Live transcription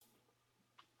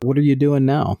What are you doing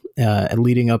now,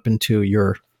 leading up into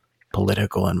your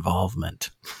political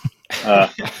involvement? I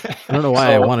don't know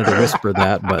why I wanted to whisper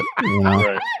that, but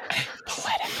Right.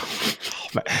 Political.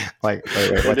 Wait,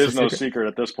 it is no secret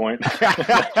at this point.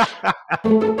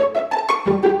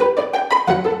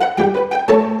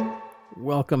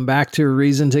 Welcome back to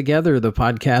Reason Together, the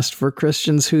podcast for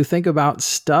Christians who think about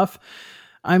stuff.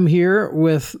 I'm here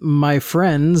with my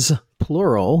friends,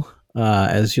 plural.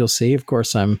 As you'll see, of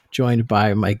course, I'm joined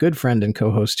by my good friend and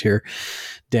co-host here,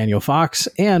 Daniel Fox,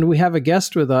 and we have a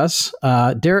guest with us,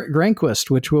 Derek Granquist,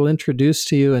 which we'll introduce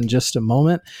to you in just a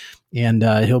moment. And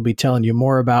he'll be telling you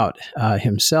more about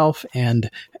himself and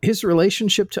his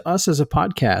relationship to us as a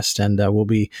podcast. And we'll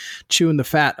be chewing the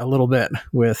fat a little bit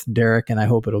with Derek, and I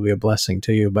hope it'll be a blessing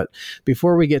to you. But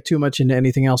before we get too much into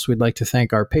anything else, we'd like to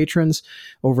thank our patrons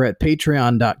over at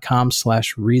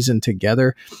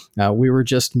patreon.com/reasontogether. We were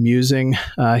just musing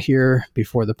here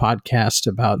before the podcast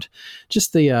about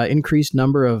just the increased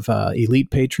number of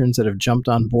elite patrons that have jumped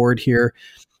on board here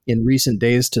in recent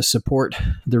days to support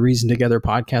the Reason Together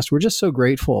podcast. We're just so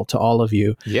grateful to all of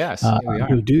you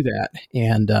who do that,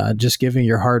 and just giving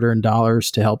your hard-earned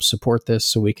dollars to help support this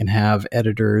so we can have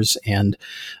editors and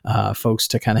folks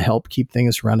to kind of help keep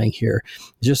things running here.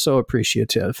 Just so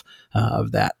appreciative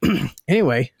of that.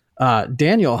 Anyway,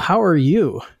 Daniel, how are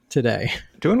you today?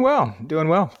 Doing well.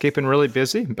 Keeping really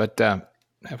busy, but having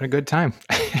a good time.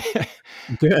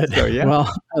 Good. So, yeah. Well,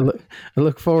 I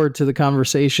look forward to the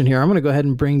conversation here. I'm going to go ahead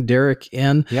and bring Derek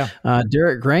in. Yeah.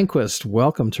 Derek Granquist,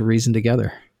 welcome to Reason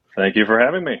Together. Thank you for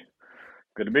having me.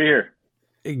 Good to be here.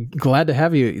 Glad to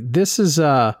have you. This is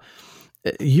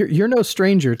you're no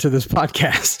stranger to this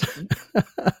podcast.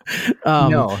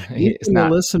 No, he's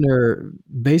not a listener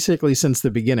basically since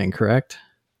the beginning, correct?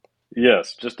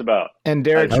 Yes, just about. And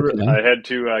Derek, I had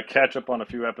to catch up on a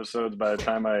few episodes by the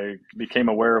time I became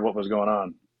aware of what was going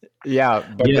on. Yeah,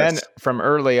 but then from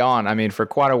early on, I mean, for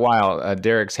quite a while,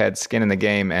 Derek's had skin in the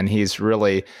game, and he's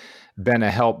really been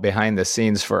a help behind the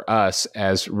scenes for us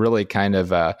as really kind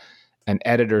of an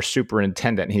editor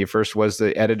superintendent. He first was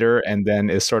the editor and then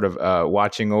is sort of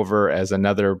watching over as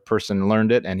another person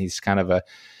learned it, and he's kind of a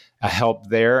help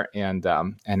there and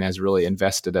has really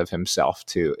invested of himself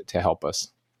to help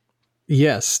us.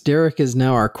 Yes, Derek is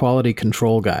now our quality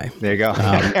control guy. There you go.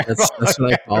 That's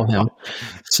what I call him.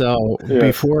 So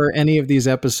before any of these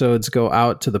episodes go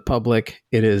out to the public,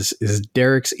 it is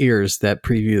Derek's ears that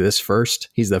preview this first.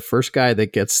 He's the first guy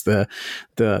that gets the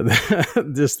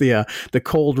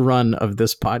cold run of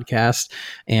this podcast.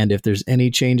 And if there's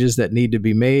any changes that need to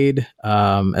be made,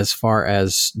 as far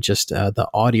as just the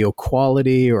audio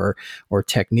quality or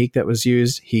technique that was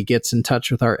used, he gets in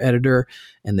touch with our editor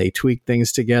and they tweak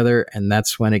things together, and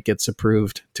that's when it gets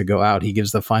approved to go out. He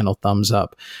gives the final thumbs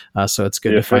up. So it's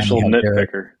good to finally have Derek.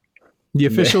 The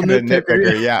official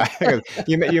nitpicker, yeah.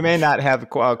 you may not have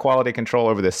quality control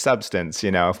over the substance,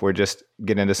 if we're just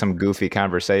getting into some goofy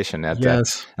conversation.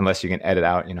 Unless you can edit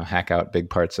out, hack out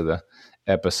big parts of the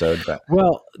episode. But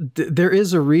well, there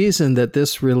is a reason that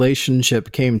this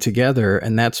relationship came together,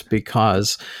 and that's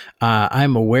because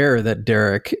I'm aware that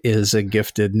Derek is a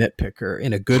gifted nitpicker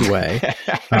in a good way.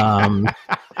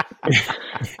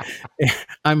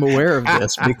 I'm aware of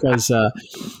this because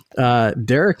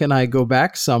Derek and I go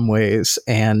back some ways,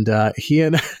 and he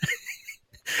and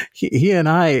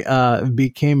I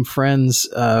became friends.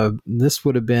 This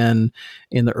would have been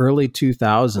in the early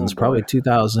 2000s, probably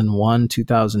 2001,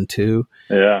 2002.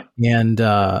 Yeah. And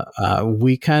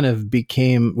we kind of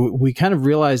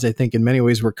realized, I think in many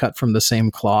ways we're cut from the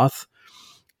same cloth.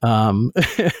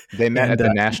 They met at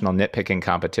the national nitpicking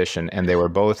competition, and they were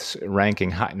both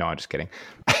ranking high. No, I'm just kidding.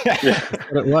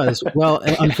 It was. Well,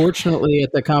 unfortunately,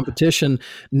 at the competition,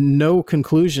 no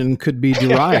conclusion could be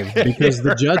derived because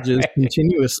the judges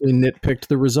continuously nitpicked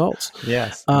the results.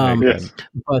 Yes.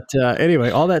 But anyway,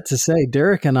 all that to say,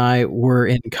 Derek and I were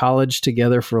in college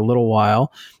together for a little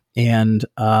while. And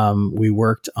we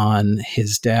worked on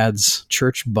his dad's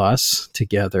church bus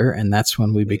together, and that's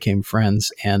when we became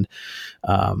friends. And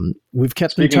we've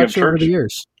kept in touch over the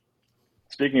years.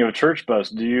 Speaking of a church bus,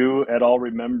 do you at all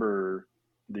remember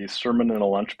the sermon in a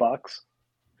lunchbox?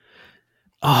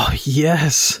 Oh,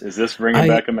 yes. Is this bringing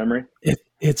back a memory?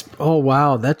 It's oh,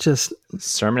 wow. That just...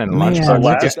 Sermon in a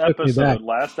lunchbox.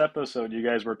 Last episode, you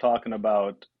guys were talking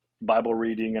about Bible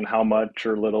reading and how much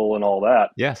or little and all that.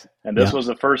 Yes. And this was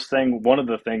the first thing, one of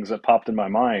the things that popped in my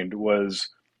mind was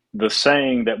the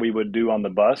saying that we would do on the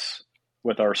bus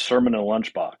with our sermon in a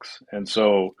lunchbox. And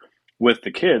so with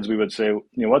the kids, we would say,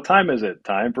 what time is it?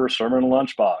 Time for sermon in a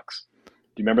lunchbox. Do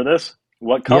you remember this?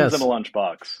 What comes in a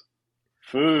lunchbox?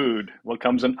 Food. What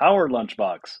comes in our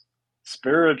lunchbox?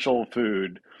 spiritual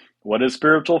food. What is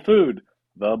spiritual food?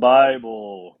 The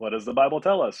Bible. What does the Bible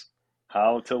tell us?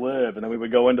 How to live. And then we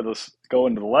would go into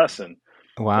the lesson.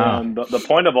 Wow. And the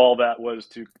point of all that was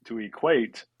to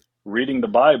equate reading the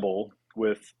Bible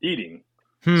with eating.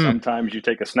 Sometimes you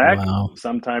take a snack. Wow.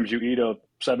 Sometimes you eat a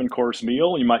 7-course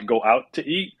meal. You might go out to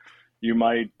eat. You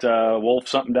might wolf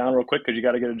something down real quick because you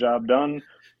got to get a job done.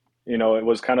 It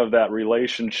was kind of that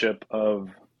relationship of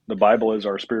the Bible is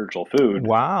our spiritual food.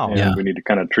 Wow. And we need to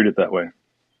kind of treat it that way.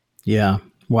 Yeah.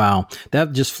 Wow.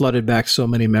 That just flooded back so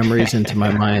many memories into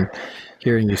my mind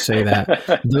hearing you say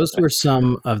that. Those were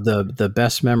some of the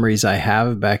best memories I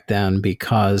have back then,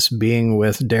 because being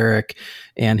with Derek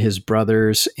and his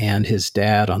brothers and his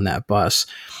dad on that bus,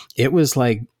 it was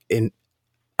like,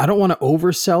 I don't want to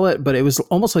oversell it, but it was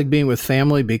almost like being with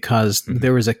family, because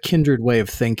there was a kindred way of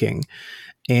thinking.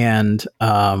 And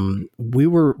we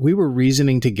were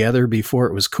reasoning together before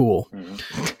it was cool.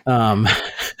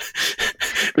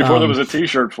 Before there was a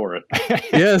T-shirt for it.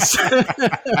 Yes.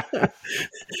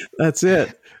 That's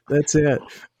it.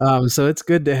 So it's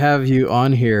good to have you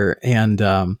on here. And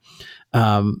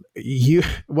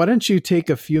why don't you take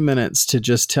a few minutes to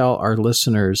just tell our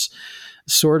listeners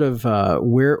sort of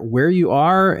where you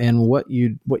are and what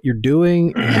you're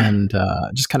doing, and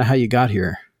just kind of how you got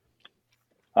here.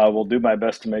 I will do my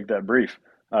best to make that brief.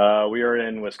 We are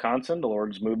in Wisconsin. The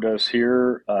Lord's moved us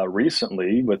here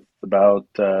recently, with about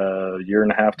a year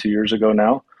and a half, 2 years ago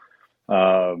now.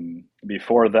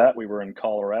 Before that, we were in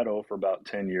Colorado for about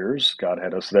 10 years. God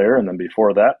had us there. And then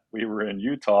before that, we were in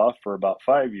Utah for about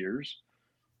 5 years.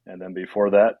 And then before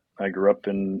that, I grew up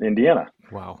in Indiana.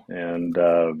 Wow. And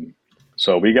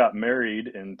so we got married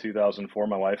in 2004,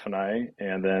 my wife and I.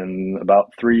 And then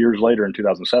about 3 years later, in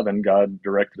 2007, God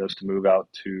directed us to move out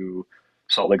to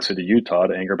Salt Lake City, Utah,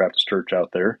 to Anchor Baptist Church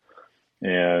out there.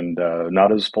 And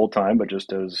not as full-time, but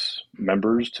just as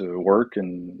members to work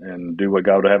and do what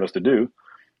God would have us to do.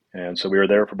 And so we were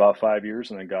there for about 5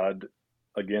 years, and then God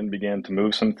again began to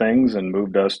move some things and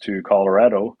moved us to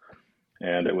Colorado.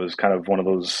 And it was kind of one of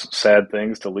those sad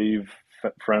things to leave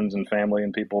friends and family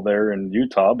and people there in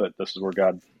Utah, but this is where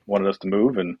God wanted us to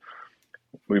move. And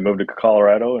we moved to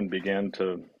Colorado and began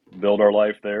to build our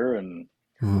life there, and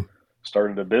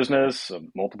started a business,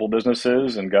 multiple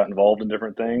businesses, and got involved in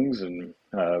different things, and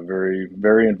very,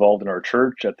 very involved in our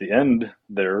church at the end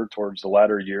there towards the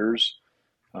latter years.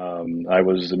 I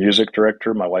was the music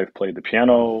director. My wife played the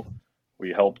piano.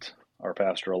 We helped our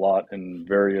pastor a lot in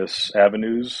various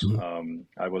avenues.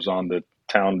 I was on the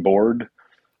town board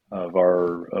of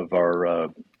our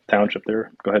township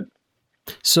there. Go ahead.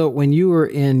 So when you were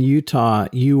in Utah,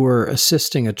 you were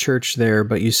assisting a church there,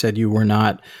 but you said you were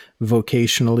not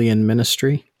vocationally in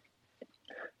ministry.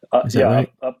 Is that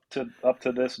right? Up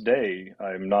to this day,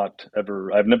 I've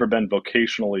never been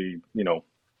vocationally,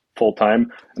 full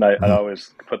time. And I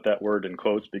always put that word in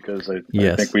quotes because I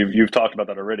think you've talked about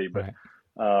that already, but right.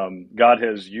 God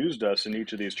has used us in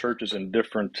each of these churches in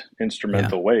different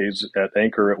instrumental ways. At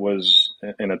Anchor, it was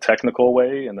in a technical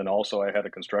way. And then also I had a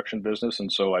construction business. And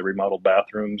so I remodeled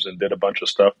bathrooms and did a bunch of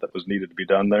stuff that was needed to be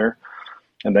done there.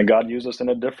 And then God used us in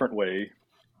a different way,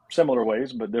 similar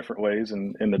ways, but different ways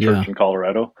in the church in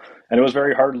Colorado. And it was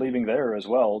very hard leaving there as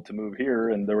well to move here.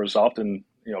 And there was often,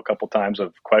 a couple times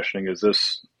of questioning, is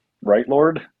this right,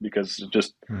 Lord? Because it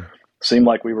just seemed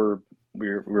like we were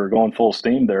going full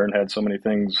steam there and had so many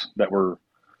things that were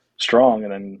strong.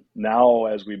 And then now,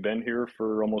 as we've been here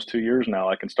for almost 2 years now,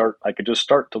 I could just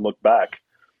start to look back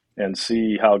and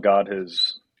see how God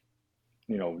has,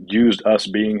 used us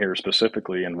being here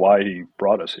specifically and why he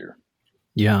brought us here.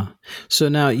 Yeah. So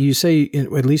now you say,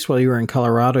 at least while you were in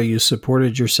Colorado, you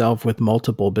supported yourself with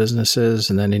multiple businesses.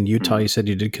 And then in Utah, you said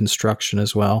you did construction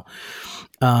as well.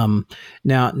 Now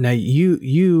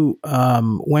you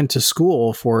went to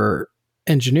school for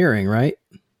engineering, right?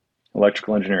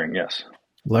 Electrical engineering. Yes.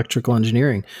 Electrical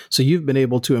engineering. So you've been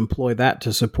able to employ that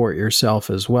to support yourself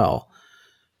as well.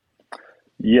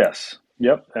 Yes.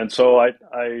 Yep. And so I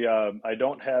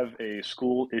don't have a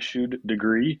school issued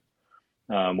degree.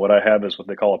 What I have is what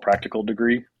they call a practical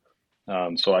degree.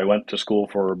 So I went to school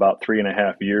for about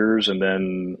 3.5 years, and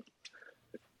then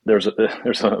there's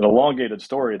an elongated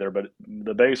story there, but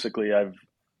basically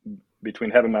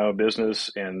between having my own business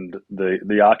and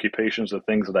the occupations, the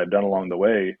things that I've done along the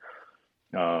way,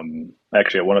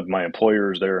 actually at one of my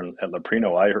employers there at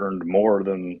Leprino, I earned more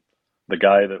than the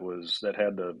guy that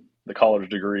had the college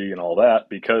degree and all that,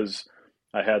 because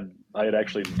I had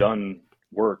actually done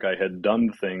work. I had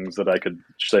done things that I could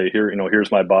say,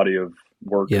 here's my body of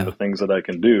work and the things that I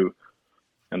can do.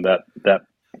 And that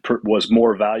was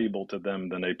more valuable to them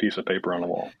than a piece of paper on a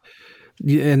wall.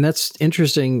 And that's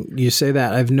interesting you say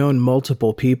that. I've known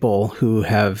multiple people who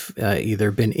have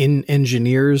either been in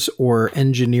engineers or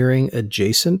engineering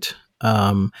adjacent,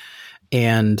 and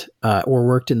or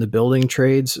worked in the building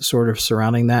trades, sort of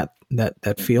surrounding that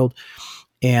field.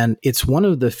 And it's one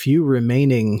of the few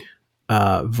remaining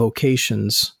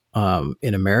vocations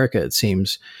in America, it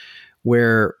seems,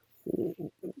 where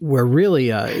really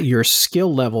your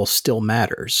skill level still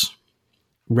matters,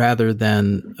 rather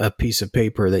than a piece of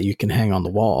paper that you can hang on the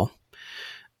wall.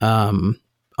 A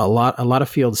lot of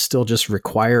fields still just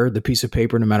require the piece of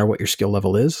paper, no matter what your skill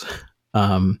level is.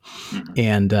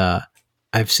 And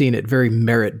I've seen it very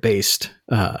merit based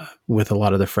with a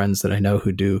lot of the friends that I know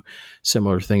who do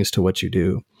similar things to what you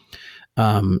do.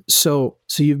 So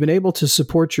you've been able to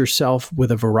support yourself with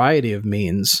a variety of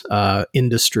means,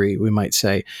 industry, we might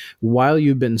say, while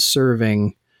you've been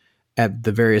serving at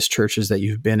the various churches that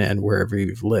you've been in, wherever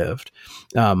you've lived.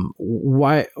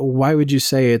 Why would you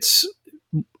say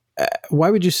why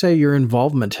would you say your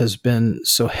involvement has been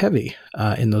so heavy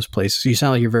in those places? You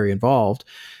sound like you're very involved.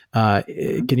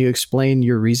 Can you explain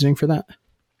your reasoning for that?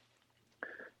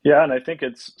 Yeah, and I think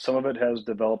some of it has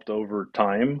developed over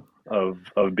time of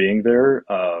being there.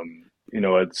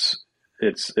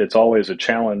 It's always a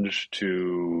challenge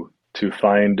to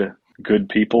find good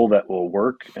people that will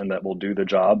work and that will do the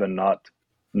job and not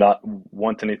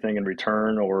want anything in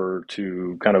return, or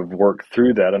to kind of work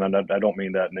through that. And I don't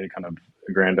mean that in any kind of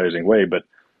aggrandizing way, but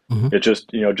it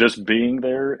just being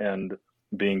there and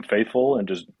being faithful and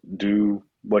just do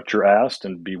what you're asked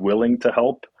and be willing to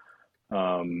help.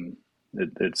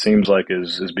 It seems like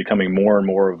is becoming more and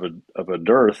more of a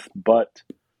dearth, but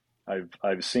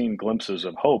I've seen glimpses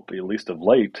of hope, at least of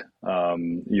late.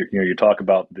 You talk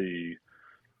about the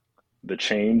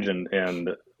change and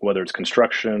whether it's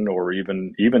construction or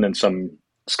even in some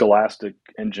scholastic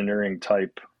engineering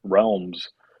type realms,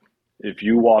 if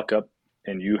you walk up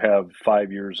and you have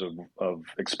 5 years of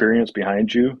experience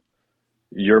behind you,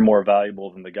 you're more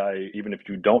valuable than the guy, even if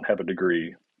you don't have a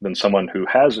degree, than someone who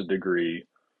has a degree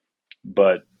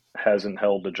but hasn't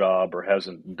held a job or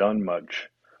hasn't done much.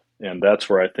 And that's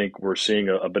where I think we're seeing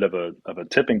a bit of a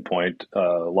tipping point. A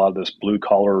lot of this blue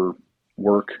collar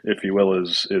work, if you will,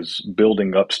 is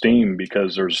building up steam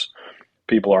because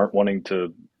people aren't wanting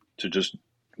to just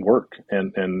work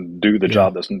and do the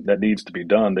job that needs to be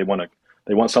done. They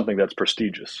want something that's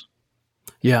prestigious.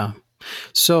 Yeah.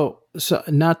 So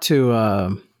not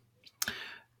to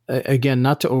again,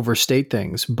 not to overstate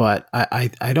things, but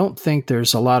I don't think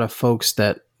there's a lot of folks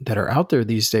that are out there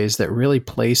these days that really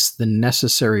place the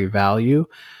necessary value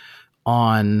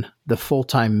on the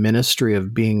full-time ministry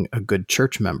of being a good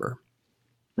church member.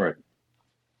 Right.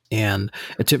 And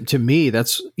to me,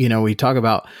 that's, we talk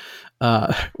about,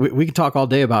 we can talk all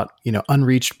day about,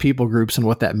 unreached people groups and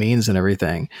what that means and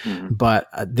everything. Mm-hmm. But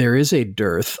there is a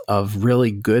dearth of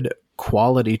really good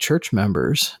quality church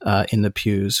members in the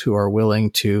pews who are willing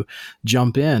to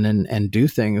jump in and do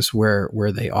things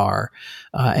where they are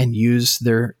and use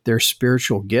their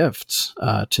spiritual gifts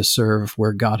to serve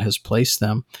where God has placed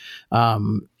them.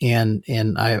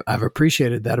 And I've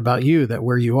appreciated that about you, that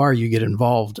where you are, you get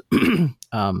involved.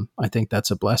 I think that's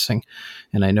a blessing.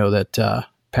 And I know that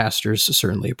pastors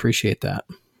certainly appreciate that.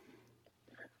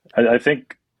 I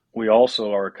think we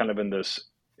also are kind of in this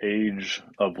age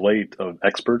of late of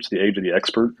experts, the age of the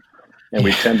expert, and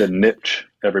we tend to niche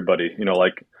everybody.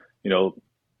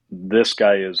 This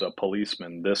guy is a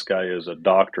policeman, this guy is a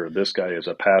doctor, this guy is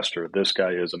a pastor, this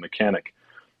guy is a mechanic.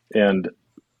 And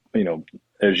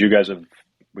as you guys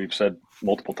we've said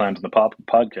multiple times in the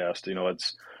podcast,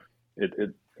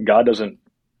 God doesn't,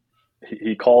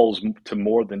 he calls to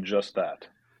more than just that.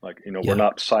 We're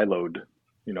not siloed.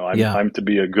 I'm to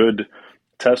be a good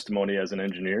testimony as an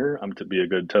engineer. I'm to be a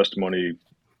good testimony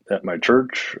at my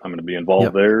church. I'm going to be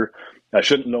involved there. I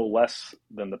shouldn't know less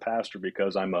than the pastor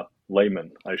because I'm a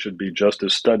layman. I should be just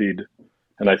as studied.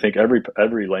 And I think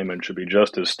every layman should be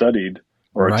just as studied,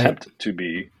 or attempt to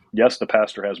be. Yes, the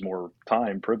pastor has more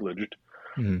time, privileged,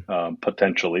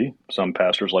 potentially. Some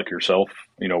pastors like yourself,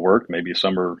 work. Maybe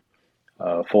some are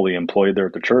fully employed there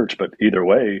at the church. But either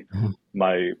way,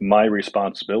 my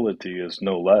responsibility is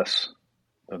no less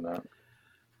than that.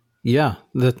 Yeah,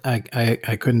 that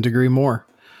I couldn't agree more.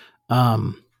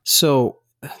 So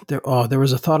there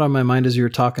was a thought on my mind as you were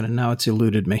talking, and now it's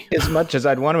eluded me. As much as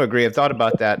I'd want to agree, I've thought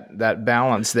about that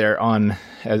balance there on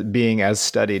being as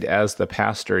studied as the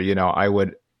pastor. I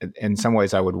would, in some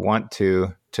ways, I would want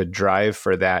to drive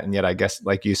for that, and yet I guess,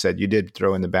 like you said, you did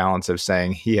throw in the balance of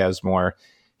saying he has more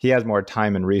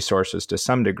time and resources to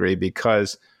some degree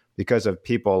because of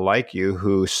people like you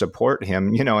who support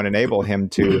him, and enable him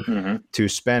to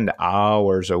spend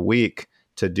hours a week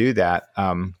to do that.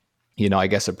 I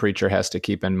guess a preacher has to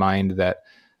keep in mind that,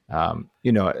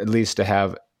 at least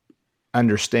to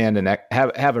understand and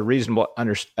have a reasonable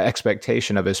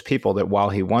expectation of his people, that while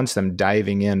he wants them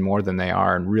diving in more than they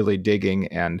are and really digging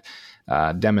and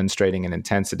demonstrating an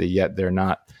intensity, yet they're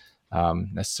not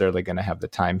necessarily going to have the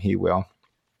time he will.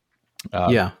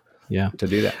 To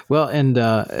do that. Well, and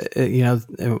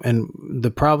and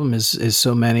the problem is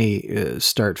so many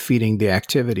start feeding the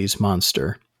activities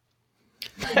monster,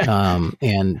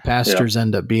 and pastors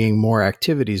end up being more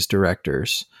activities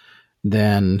directors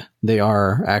than they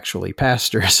are actually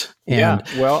pastors. And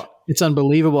it's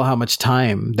unbelievable how much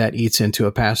time that eats into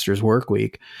a pastor's work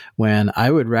week, when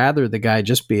I would rather the guy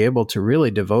just be able to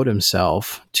really devote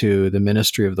himself to the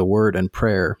ministry of the word and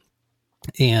prayer.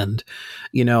 And,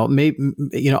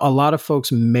 a lot of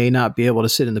folks may not be able to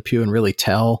sit in the pew and really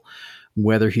tell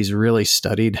whether he's really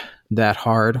studied that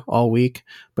hard all week.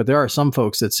 But there are some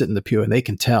folks that sit in the pew and they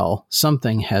can tell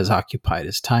something has occupied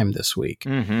his time this week,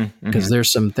 because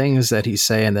there's some things that he's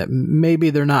saying that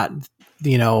maybe they're not,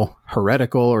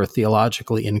 heretical or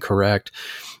theologically incorrect.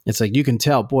 It's like, you can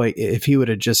tell, boy, if he would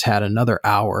have just had another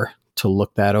hour to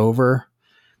look that over,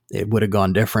 it would have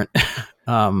gone different.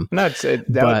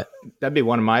 That'd be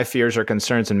one of my fears or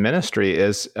concerns in ministry,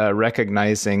 is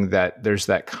recognizing that there's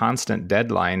that constant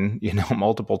deadline,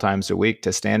 multiple times a week,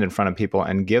 to stand in front of people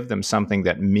and give them something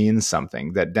that means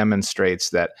something, that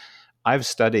demonstrates that I've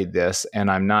studied this and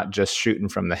I'm not just shooting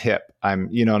from the hip.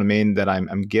 That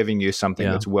I'm giving you something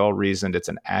that's well reasoned. It's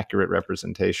an accurate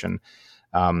representation.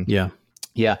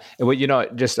 Yeah. Well,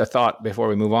 just a thought before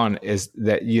we move on is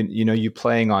that, you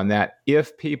playing on that.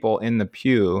 If people in the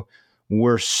pew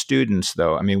were students,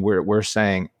 though, we're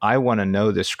saying, I want to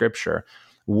know the scripture,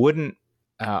 wouldn't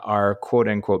our quote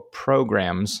unquote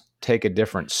programs take a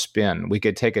different spin? We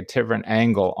could take a different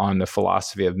angle on the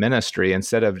philosophy of ministry.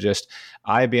 Instead of just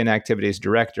I be an activities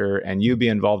director and you be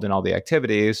involved in all the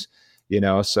activities,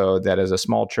 so that as a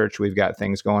small church, we've got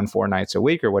things going 4 nights a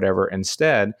week or whatever.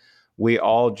 Instead, we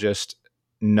all just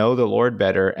know the Lord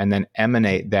better and then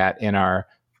emanate that in our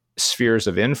spheres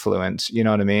of influence,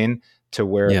 to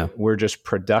where we're just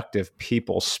productive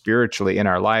people spiritually in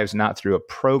our lives, not through a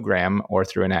program or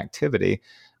through an activity,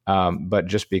 but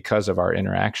just because of our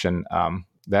interaction.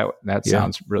 That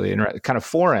sounds really interesting, kind of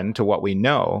foreign to what we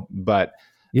know, but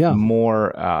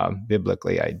more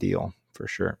biblically ideal for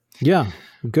sure. Yeah,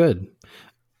 good.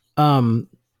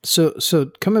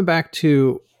 So coming back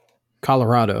to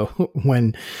Colorado,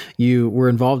 when you were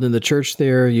involved in the church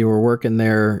there, you were working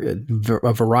there,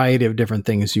 a variety of different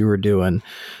things you were doing.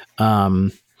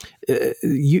 You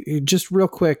just real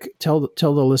quick, tell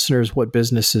the listeners what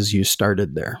businesses you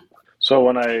started there. So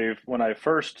when I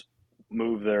first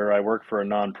moved there, I worked for a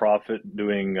nonprofit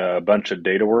doing a bunch of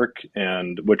data work,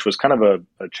 and which was kind of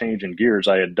a change in gears.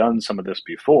 I had done some of this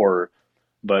before,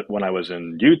 but when I was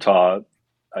in Utah,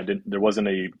 there wasn't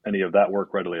any of that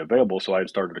work readily available. So I had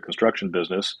started a construction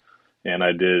business, and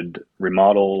I did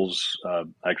remodels. I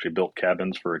actually built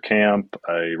cabins for a camp.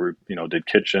 I did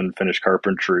kitchen, finished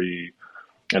carpentry,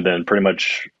 and then pretty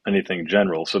much anything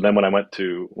general. So then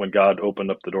when God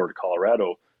opened up the door to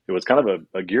Colorado, it was kind of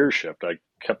a gear shift. I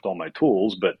kept all my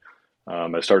tools, but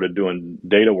I started doing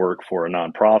data work for a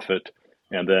nonprofit,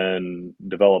 and then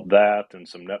developed that and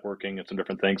some networking and some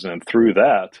different things. And then through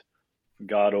that,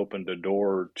 God opened a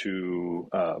door to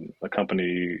a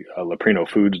company, Leprino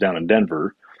Foods, down in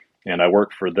Denver. And I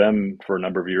worked for them for a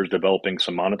number of years, developing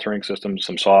some monitoring systems,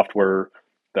 some software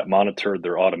that monitored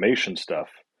their automation stuff,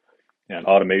 and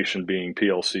automation being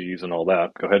PLCs and all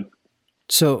that. Go ahead.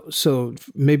 So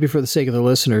maybe for the sake of the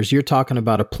listeners, you're talking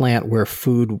about a plant where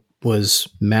food was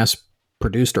mass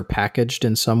produced or packaged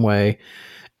in some way.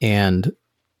 And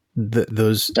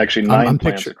those actually 9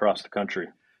 plants across the country.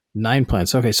 9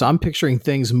 plants. Okay. So I'm picturing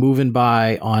things moving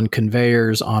by on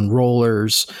conveyors, on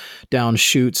rollers, down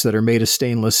chutes that are made of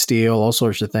stainless steel, all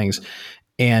sorts of things.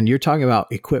 And you're talking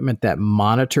about equipment that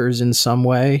monitors in some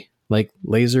way, like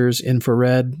lasers,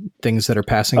 infrared, things that are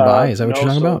passing by. Is that what you're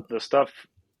talking about?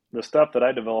 The stuff that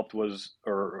I developed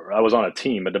I was on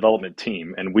a development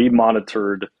team, and we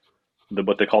monitored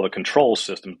what they call the control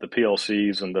systems, the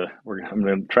PLCs, and I'm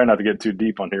going to try not to get too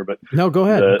deep on here, but no, go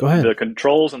ahead. The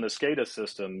controls and the SCADA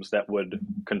systems that would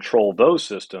control those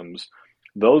systems,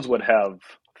 those would have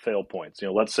fail points.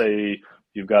 Let's say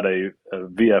you've got a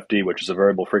VFD, which is a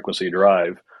variable frequency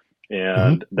drive,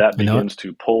 and that begins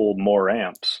to pull more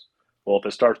amps. Well, if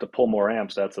it starts to pull more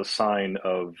amps, that's a sign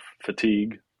of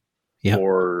fatigue,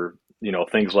 or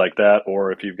things like that.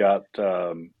 Or if you've got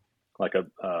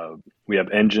we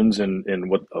have engines in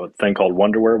what a thing called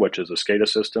Wonderware, which is a SCADA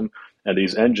system, and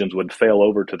these engines would fail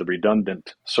over to the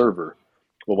redundant server.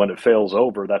 Well, when it fails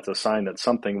over, that's a sign that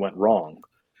something went wrong.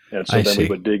 And so then we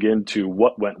would dig into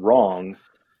what went wrong,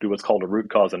 do what's called a root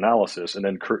cause analysis, and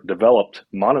then developed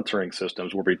monitoring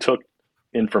systems where we took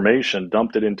information,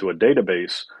 dumped it into a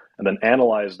database, and then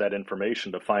analyzed that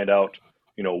information to find out,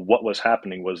 what was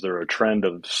happening. Was there a trend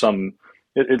of some?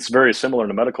 It's very similar in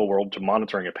the medical world to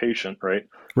monitoring a patient, right?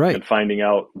 Right. And finding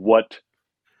out what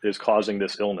is causing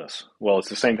this illness. Well, it's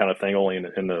the same kind of thing, only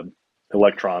in the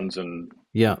electrons and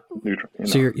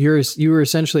neutrons. So you were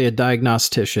essentially a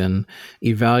diagnostician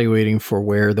evaluating for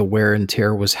where the wear and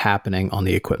tear was happening on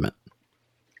the equipment.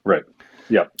 Right.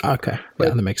 Yeah. Okay. Yeah,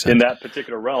 that makes sense. In that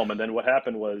particular realm. And then what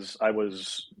happened was I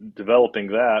was developing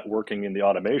that, working in the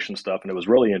automation stuff, and it was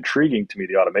really intriguing to me,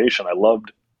 the automation. I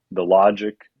loved the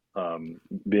logic,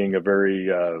 being a very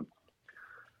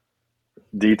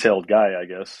detailed guy, I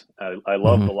guess. I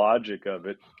love the logic of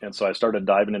it. And so I started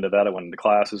diving into that. I went into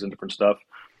classes and different stuff.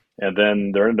 And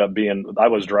then there ended up being, I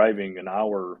was driving an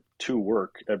hour to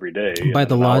work every day. By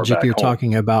the logic you're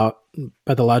talking about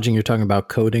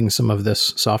coding some of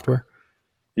this software?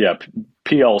 Yeah,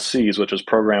 PLCs, which is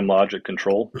program logic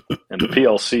control. And the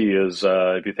PLC is,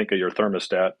 if you think of your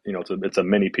thermostat, it's a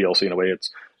mini PLC in a way. It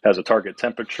has a target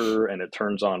temperature, and it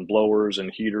turns on blowers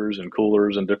and heaters and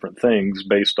coolers and different things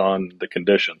based on the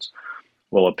conditions.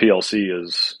 Well, a PLC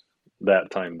is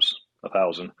that times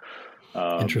 1,000.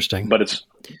 Interesting. But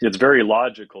it's very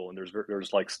logical, and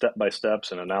there's like step by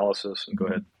steps and analysis. And go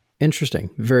ahead. Interesting.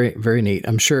 Very, very neat.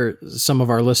 I'm sure some of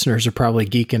our listeners are probably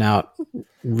geeking out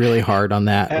really hard on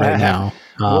that right now.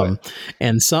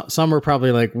 And some are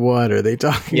probably like, what are they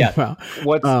talking about?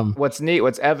 What's neat,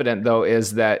 what's evident though,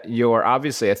 is that you're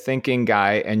obviously a thinking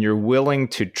guy and you're willing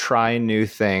to try new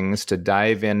things, to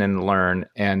dive in and learn.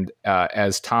 And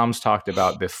as Tom's talked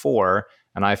about before,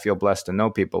 and I feel blessed to know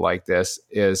people like this,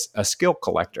 is a skill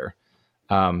collector,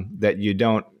 that you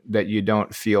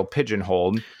don't feel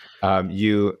pigeonholed.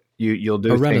 You'll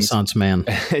do a Renaissance man.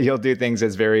 You'll do things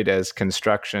as varied as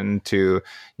construction to,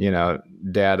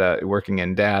 data, working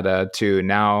in data, to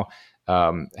now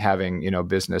having,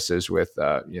 businesses with,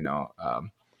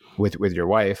 with your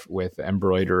wife, with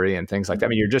embroidery and things like that. I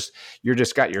mean, you're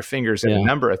just got your fingers in a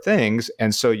number of things.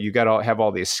 And so you got to have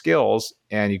all these skills,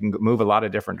 and you can move a lot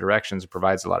of different directions. It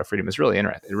provides a lot of freedom. It's really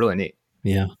interesting. It's really neat.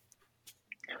 Yeah.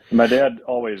 My dad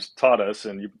always taught us,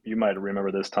 and you might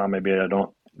remember this, Tom, maybe I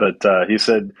don't, but he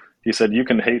said, you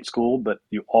can hate school, but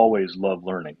you always love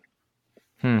learning.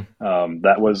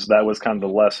 That was kind of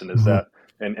the lesson, is that,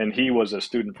 and he was a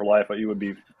student for life. You would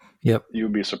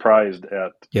be surprised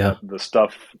at the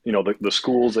stuff, the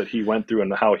schools that he went through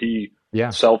and how he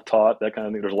self-taught, that kind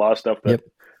of thing. There's a lot of stuff that,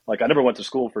 like, I never went to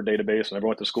school for database. I never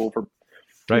went to school for,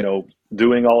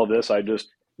 doing all of this. I just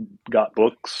got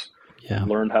books,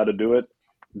 learned how to do it,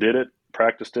 did it,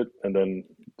 practiced it, and then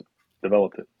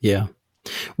developed it. Yeah.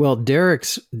 Well, Derek,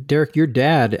 your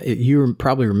dad, you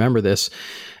probably remember this,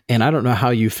 and I don't know how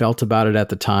you felt about it at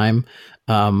the time,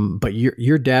 but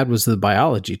your dad was the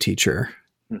biology teacher.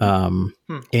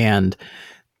 And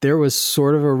there was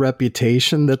sort of a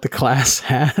reputation that the class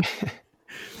had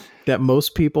that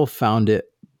most people found it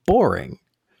boring.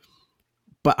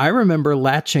 But I remember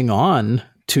latching on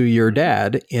to your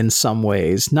dad in some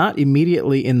ways, not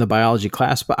immediately in the biology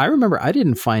class, but I remember I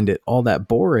didn't find it all that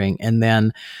boring. And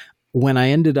then when I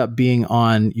ended up being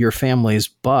on your family's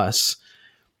bus,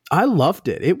 I loved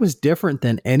it. It was different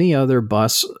than any other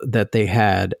bus that they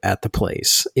had at the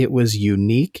place. It was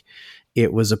unique.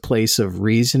 It was a place of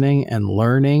reasoning and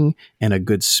learning and a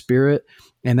good spirit.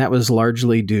 And that was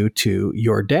largely due to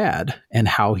your dad and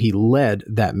how he led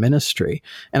that ministry.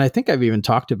 And I think I've even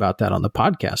talked about that on the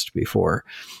podcast before,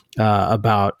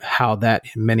 about how that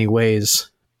in many ways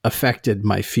affected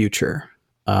my future.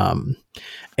 And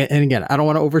again, I don't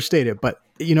want to overstate it, but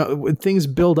things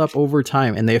build up over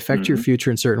time and they affect your future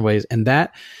in certain ways. And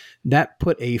that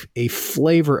put a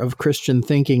flavor of Christian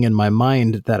thinking in my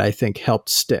mind that I think helped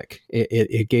stick.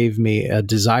 It gave me a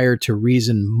desire to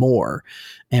reason more.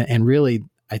 And really,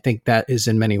 I think that is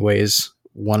in many ways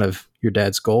one of your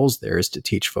dad's goals there, is to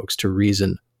teach folks to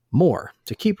reason more,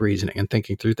 to keep reasoning and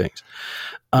thinking through things.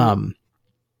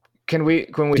 Can we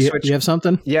switch? Do you have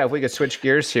something? Yeah, if we could switch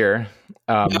gears here.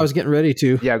 I was getting ready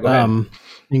to. Yeah, go ahead.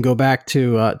 And go back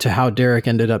to how Derek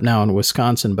ended up now in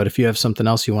Wisconsin. But if you have something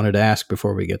else you wanted to ask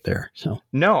before we get there.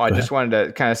 No, I just wanted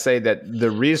to kind of say that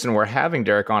the reason we're having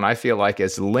Derek on, I feel like,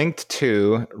 is linked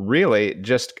to really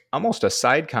just almost a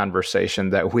side conversation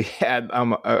that we had,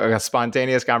 a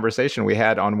spontaneous conversation we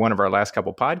had on one of our last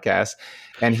couple podcasts.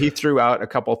 And he threw out a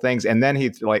couple things, and then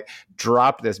he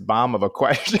dropped this bomb of a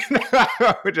question,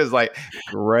 which is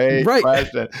great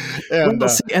question. And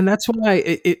that's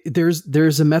why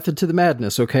there's a method to the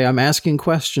madness. Okay, I'm asking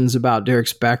questions about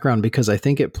Derek's background because I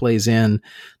think it plays in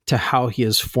to how he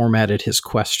has formatted his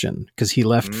question, because he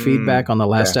left feedback on the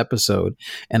last episode,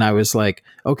 and I was like,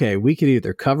 okay, we could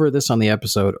either cover this on the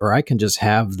episode or I can just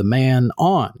have the man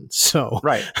on. So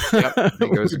right, yep. I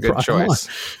think it was a good choice.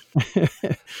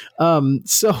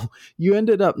 So you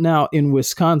ended up now in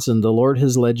Wisconsin. The Lord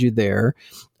has led you there.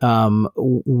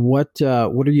 What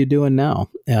are you doing now,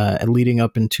 leading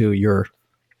up into your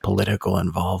political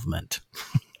involvement?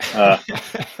 I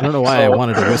don't know why I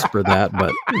wanted to whisper that,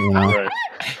 but you know. Right.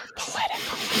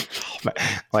 Political.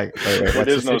 Like, it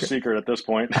is no secret at this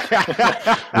point.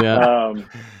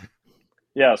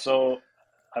 So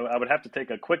I would have to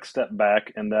take a quick step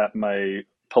back in that my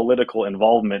political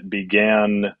involvement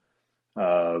began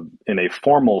in a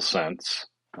formal sense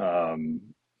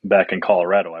back in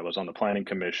Colorado. I was on the Planning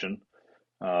Commission.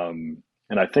 And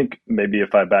I think maybe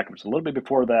if I back up just a little bit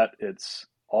before that, it's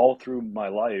all through my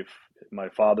life. My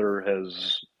father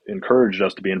has encouraged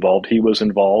us to be involved. He was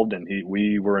involved, and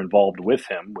we were involved with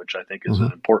him, which I think is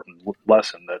an important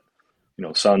lesson that, you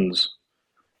know, sons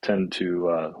tend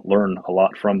to learn a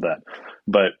lot from that.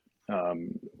 But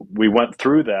we went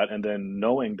through that, and then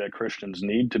knowing that Christians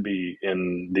need to be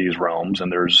in these realms,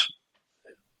 and there's,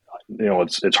 you know,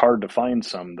 it's hard to find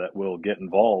some that will get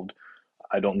involved.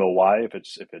 I don't know why, if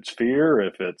it's fear,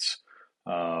 if it's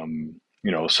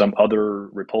you know, some other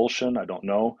repulsion, I don't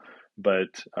know.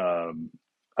 But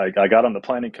I got on the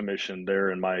Planning Commission there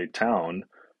in my town,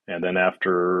 and then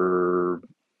after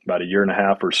about a year and a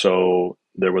half or so,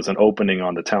 there was an opening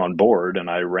on the town board, and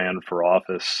I ran for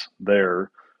office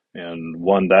there and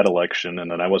won that election.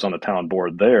 And then I was on the town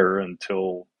board there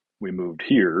until we moved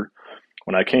here.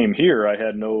 When I came here, I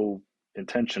had no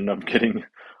intention of getting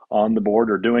on the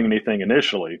board or doing anything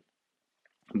initially.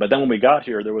 But then when we got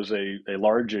here, there was a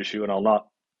large issue, and I'll not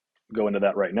go into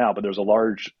that right now, but there's a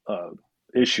large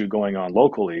issue going on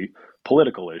locally,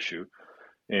 political issue.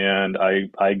 And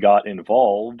I got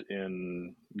involved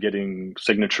in getting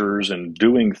signatures and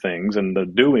doing things, and the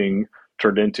doing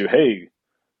turned into, hey,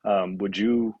 would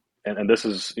you, and this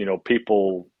is, you know,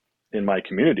 people in my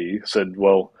community said,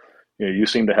 well, you know, you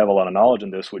seem to have a lot of knowledge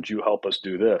in this. Would you help us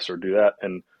do this or do that?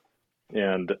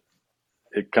 And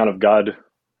it kind of, God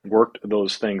worked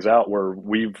those things out where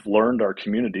we've learned our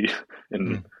community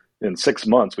in 6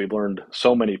 months. We've learned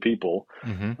so many people.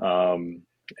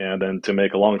 And then to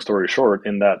make a long story short,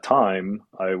 in that time,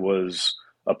 I was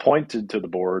appointed to the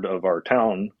board of our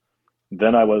town.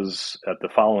 Then I was, at the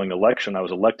following election, I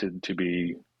was elected to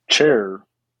be chair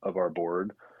of our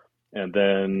board. And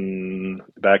then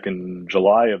back in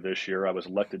July of this year, I was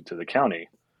elected to the county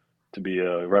to be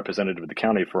a representative of the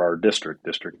county for our district,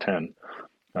 District 10.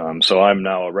 So I'm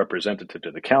now a representative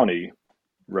to the county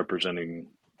representing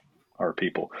our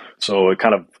people. So it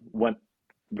kind of went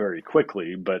very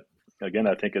quickly, but again,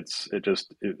 I think if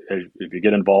you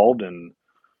get involved, and,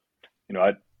 you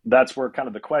know, that's where kind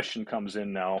of the question comes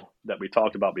in now that we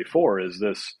talked about before, is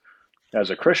this, as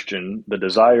a Christian, the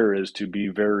desire is to be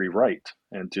very right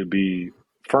and to be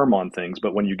firm on things.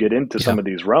 But when you get into some of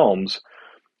these realms,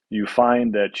 you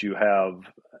find that you have,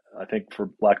 I think, for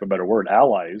lack of a better word,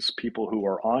 allies, people who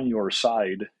are on your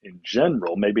side in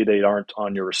general. Maybe they aren't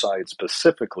on your side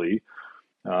specifically.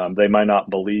 They might not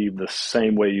believe the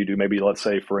same way you do. Maybe, let's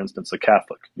say, for instance, a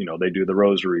Catholic, you know, they do the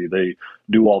rosary, they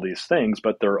do all these things,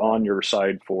 but they're on your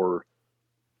side for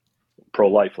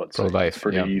pro-life, let's say. It's a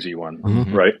pretty easy one,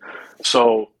 right?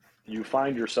 So you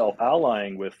find yourself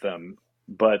allying with them,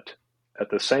 but at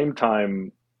the same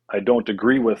time, I don't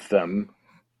agree with them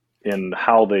in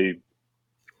how they,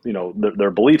 you know,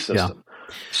 their belief system.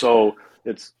 So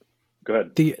it's, go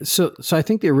ahead. So I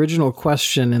think the original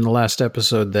question in the last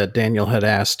episode that Daniel had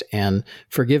asked, and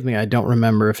forgive me, I don't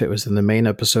remember if it was in the main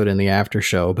episode in the after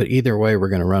show, but either way, we're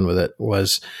going to run with it,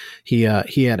 was he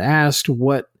had asked,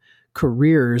 what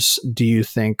careers do you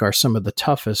think are some of the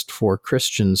toughest for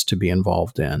Christians to be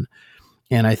involved in?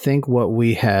 And I think what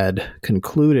we had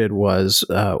concluded was,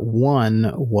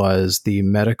 one was the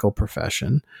medical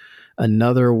profession.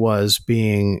 Another was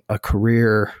being a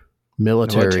career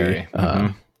military.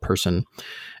 Person.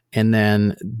 And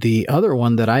then the other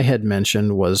one that I had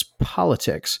mentioned was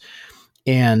politics.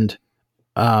 And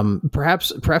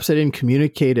perhaps I didn't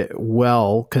communicate it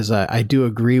well, because I do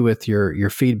agree with your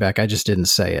feedback. I just didn't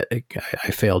say it.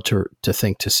 I failed to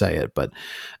think to say it. But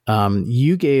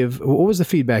you gave, what was the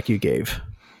feedback you gave?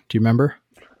 Do you remember?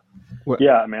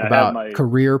 Yeah, I mean, about I had my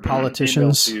career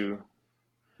politicians.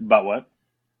 About what?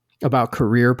 About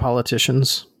career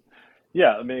politicians.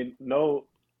 Yeah, I mean,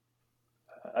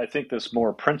 I think this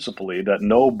more principally, that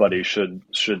nobody should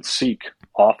seek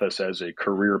office as a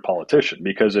career politician,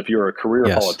 because if you're a career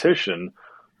Yes. politician,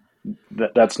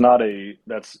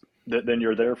 then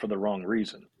you're there for the wrong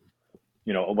reason.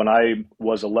 When I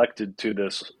was elected to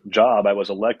this job, I was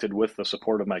elected with the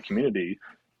support of my community,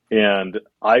 and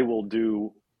I will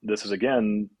do, this is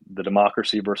again the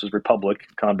democracy versus republic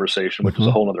conversation, which is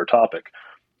a whole other topic,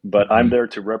 but I'm there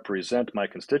to represent my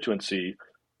constituency,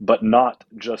 but not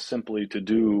just simply to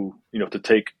do, to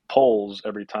take polls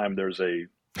every time there's a,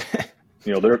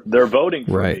 they're voting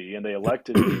for Right. me, and they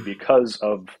elected me because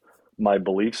of my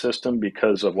belief system,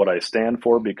 because of what I stand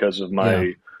for, because of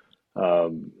my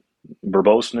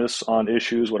verboseness on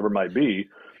issues, whatever it might be.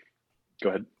 Go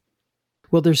ahead.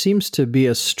 Well, there seems to be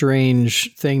a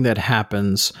strange thing that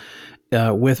happens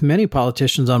with many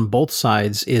politicians on both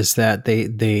sides, is that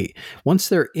they once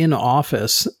they're in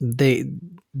office,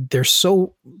 they're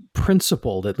so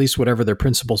principled, at least whatever their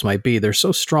principles might be, they're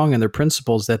so strong in their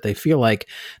principles that they feel like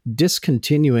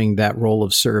discontinuing that role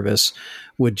of service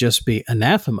would just be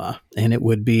anathema, and it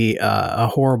would be a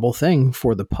horrible thing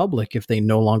for the public if they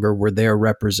no longer were there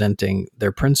representing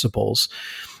their principles.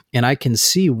 And I can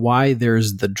see why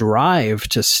there's the drive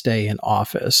to stay in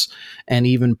office and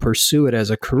even pursue it as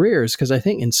a career, because I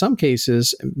think in some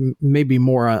cases, maybe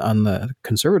more on the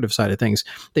conservative side of things,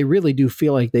 they really do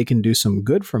feel like they can do some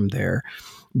good from there.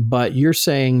 But you're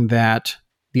saying that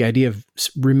the idea of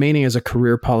remaining as a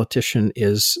career politician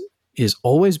is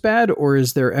always bad, or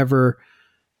is there ever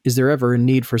a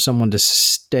need for someone to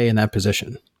stay in that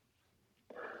position?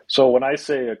 So when I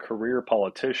say a career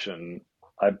politician,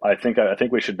 I think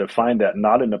we should define that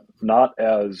not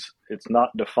as it's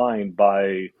not defined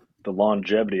by the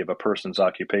longevity of a person's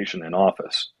occupation in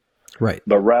office. Right.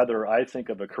 But rather, I think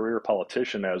of a career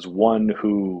politician as one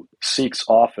who seeks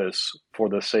office for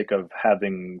the sake of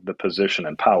having the position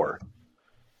and power.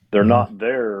 They're not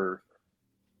there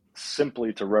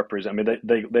simply to represent. I mean,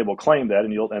 they will claim that,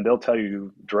 and they'll tell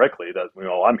you directly that,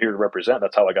 I'm here to represent.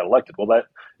 That's how I got elected. Well, that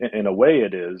in a way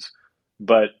it is,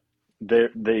 but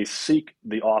they seek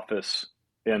the office,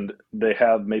 and they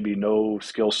have maybe no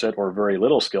skill set or very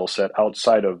little skill set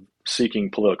outside of seeking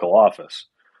political office.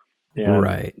 And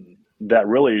right. That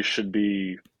really should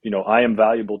be, I am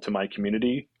valuable to my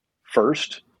community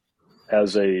first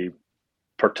as a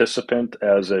participant,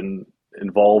 as an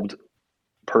involved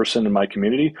person in my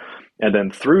community. And then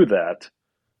through that,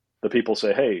 the people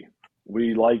say, hey,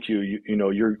 we like you.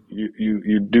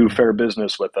 You do fair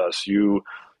business with us. You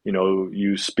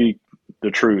speak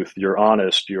the truth. You're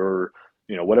honest. You're,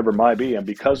 whatever it might be. And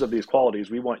because of these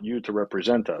qualities, we want you to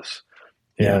represent us.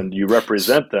 And you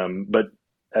represent them. But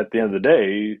at the end of the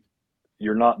day,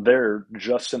 you're not there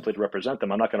just simply to represent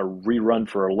them. I'm not going to rerun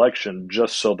for election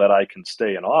just so that I can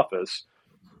stay in office.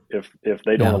 If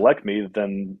they don't elect me,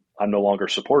 then I'm no longer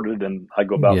supported, and I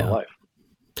go about my life.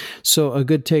 So a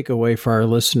good takeaway for our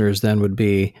listeners then would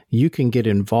be, you can get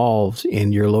involved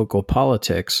in your local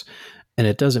politics, and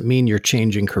it doesn't mean you're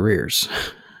changing careers.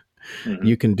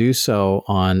 You can do so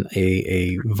on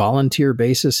a volunteer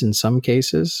basis in some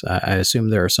cases. I assume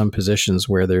there are some positions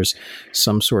where there's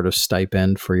some sort of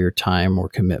stipend for your time or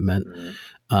commitment.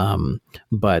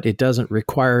 But it doesn't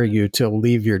require you to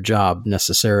leave your job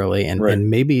necessarily. And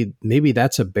maybe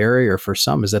that's a barrier for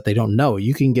some, is that they don't know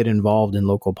you can get involved in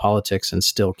local politics and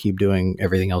still keep doing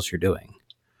everything else you're doing.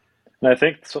 And I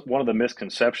think one of the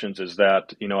misconceptions is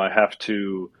that, I have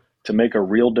to make a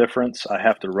real difference, I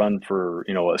have to run for,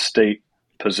 a state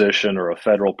position or a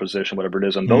federal position, whatever it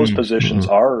is. And those positions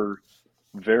are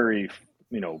very,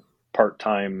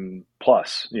 part-time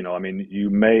plus, you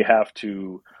may have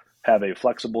to have a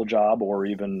flexible job, or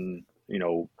even,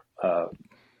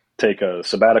 take a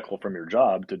sabbatical from your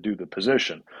job to do the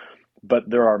position. But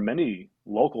there are many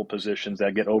local positions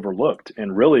that get overlooked,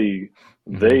 and really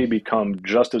they become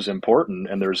just as important.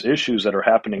 And there's issues that are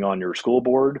happening on your school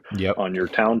board, on your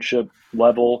township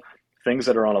level, things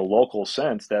that are on a local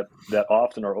sense that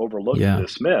often are overlooked and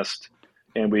dismissed.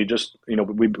 And we just,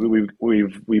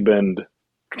 we've been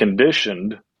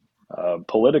conditioned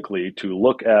politically to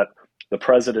look at the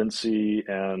presidency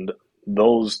and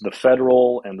the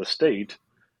federal and the state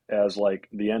as like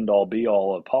the end all be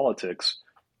all of politics.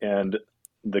 And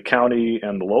the county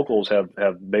and the locals have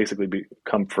basically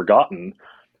become forgotten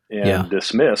and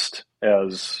dismissed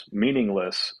as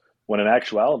meaningless, when in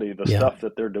actuality, the stuff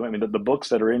that they're doing, the books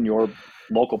that are in your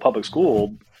local public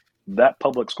school, that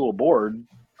public school board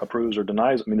approves or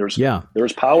denies.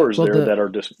 There's powers that are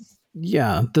just...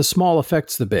 the small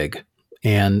affects the big.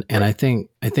 And I think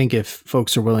if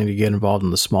folks are willing to get involved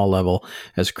in the small level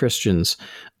as Christians,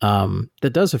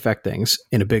 that does affect things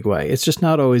in a big way. It's just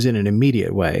not always in an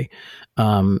immediate way,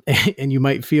 and you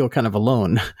might feel kind of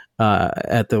alone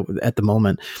at the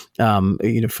moment.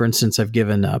 For instance, I've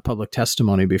given public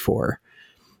testimony before.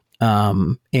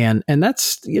 And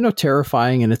that's,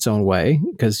 terrifying in its own way,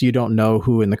 because you don't know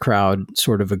who in the crowd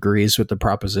sort of agrees with the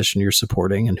proposition you're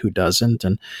supporting and who doesn't.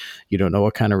 And you don't know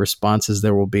what kind of responses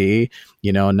there will be.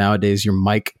 Nowadays your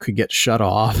mic could get shut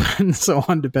off and so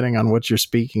on, depending on what you're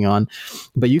speaking on.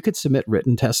 But you could submit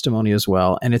written testimony as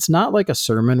well. And it's not like a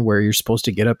sermon where you're supposed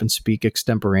to get up and speak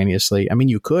extemporaneously. I mean,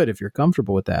 you could if you're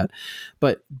comfortable with that.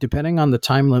 But depending on the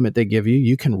time limit they give you,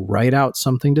 you can write out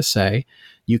something to say.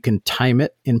 You can time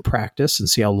it in practice and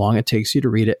see how long it takes you to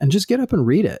read it, and just get up and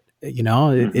read it.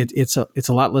 It's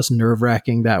a lot less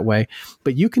nerve-wracking that way,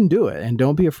 but you can do it, and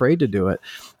don't be afraid to do it.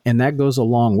 And that goes a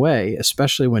long way,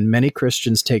 especially when many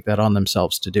Christians take that on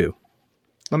themselves to do.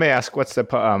 Let me ask, what's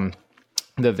the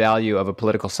value of a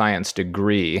political science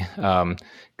degree?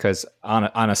 Because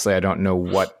honestly, I don't know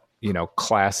what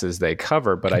classes they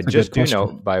cover, but I just do know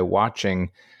by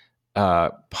watching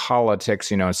politics,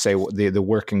 say the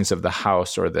workings of the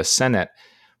House or the Senate,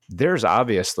 there's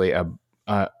obviously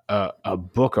a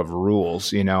book of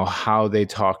rules, how they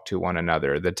talk to one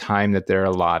another, the time that they're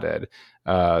allotted,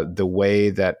 the way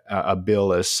that a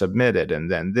bill is submitted, and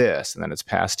then this, and then it's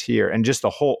passed here, and just the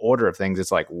whole order of things.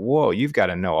 It's like, whoa, you've got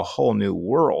to know a whole new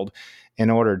world in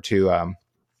order to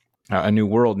a new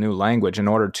world, new language in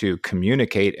order to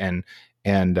communicate and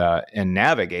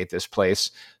navigate this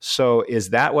place. So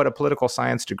is that what a political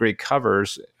science degree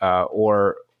covers,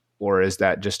 or is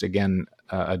that just, again,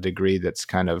 a degree that's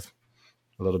kind of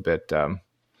a little bit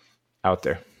out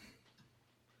there?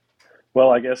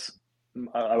 Well, I guess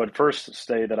I would first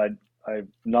say that I've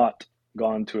not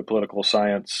gone to a political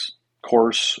science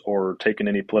course or taken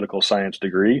any political science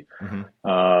degree.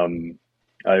 Mm-hmm.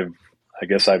 I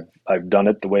guess I've done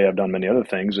it the way I've done many other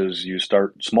things, is you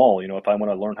start small. If I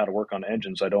want to learn how to work on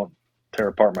engines, I don't tear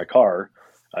apart my car.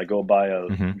 I go buy a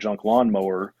junk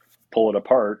lawnmower, pull it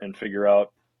apart, and figure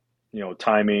out,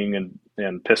 timing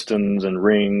and pistons and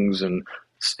rings and,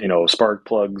 spark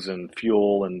plugs and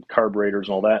fuel and carburetors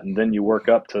and all that. And then you work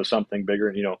up to something bigger,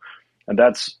 and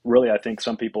that's really, I think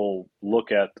some people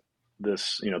look at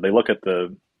this, they look at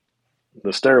the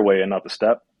stairway and not the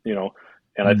step,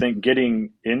 and I think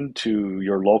getting into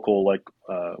your local, like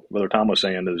Brother Tom was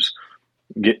saying, is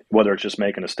whether it's just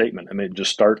making a statement. I mean,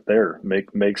 just start there,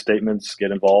 make statements,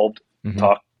 get involved,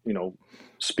 talk,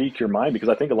 speak your mind, because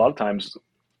I think a lot of times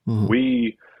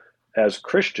we as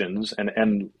Christians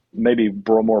and maybe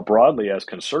more broadly as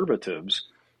conservatives,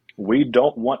 we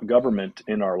don't want government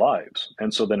in our lives.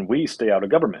 And so then we stay out of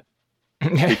government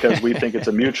because we think it's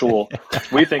a mutual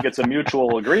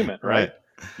agreement, right?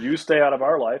 You stay out of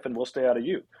our life and we'll stay out of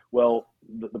you. Well,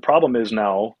 the problem is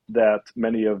now that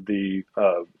many of the,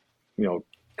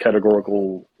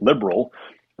 categorical liberal,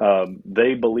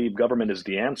 they believe government is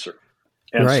the answer.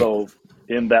 And so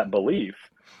in that belief,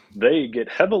 they get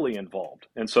heavily involved.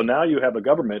 And so now you have a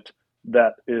government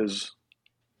that is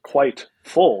quite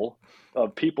full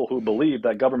of people who believe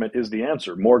that government is the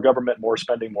answer. More government, more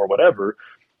spending, more whatever.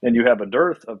 And you have a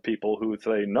dearth of people who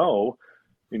say, no,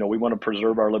 we want to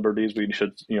preserve our liberties. We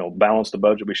should, balance the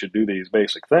budget. We should do these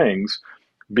basic things,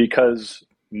 because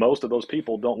most of those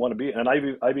people don't want to be. And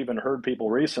I've even heard people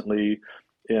recently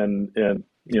in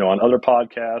on other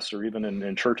podcasts or even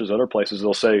in churches, other places,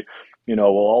 they'll say, well,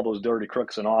 all those dirty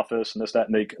crooks in office and this, that,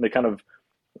 and they kind of,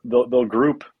 they'll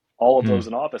group all of those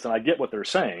in office. And I get what they're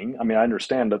saying. I mean, I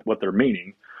understand what they're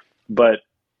meaning, but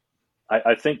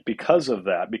I think because of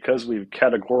that, because we've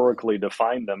categorically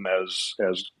defined them as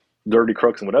dirty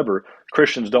crooks and whatever,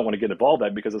 Christians don't want to get involved in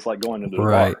that, because it's like going into the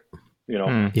bar.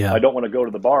 I don't want to go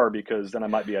to the bar because then I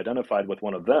might be identified with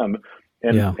one of them.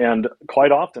 And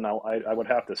quite often I would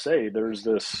have to say there's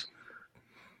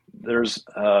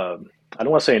I don't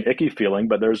want to say an icky feeling,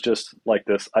 but there's just like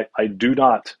this, I do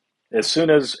not, as soon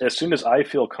as I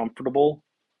feel comfortable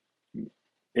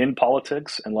in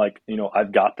politics and like,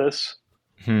 I've got this,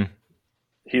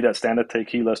 he that standeth take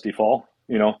heed lest he fall,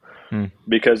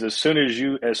 because as soon as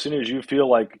you feel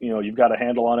like, you've got a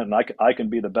handle on it and I can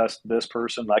be the best, this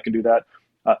person, I can do that.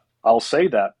 I'll say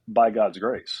that by God's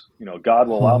grace, God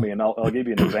will allow me. And I'll give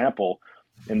you an example.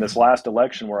 In this last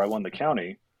election where I won the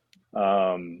county,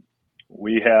 it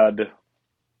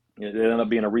ended up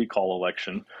being a recall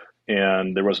election,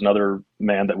 and there was another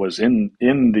man that was in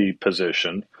the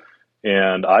position,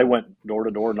 and I went door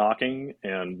to door knocking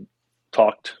and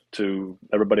talked to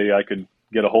everybody I could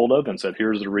get a hold of and said,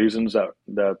 here's the reasons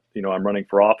that I'm running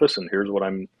for office, and here's what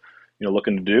I'm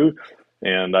looking to do,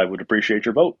 and I would appreciate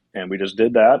your vote. And we just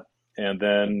did that. And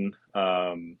then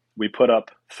we put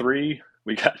up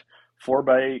we got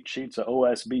 4x8 sheets of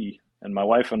OSB, and my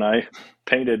wife and I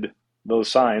painted those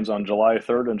signs on July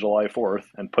 3rd and July 4th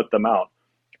and put them out.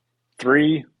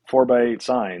 3 4x8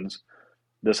 signs.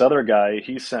 This other guy,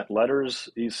 he sent letters,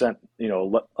 he sent,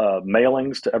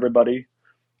 mailings to everybody.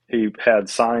 He had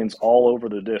signs all over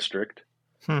the district,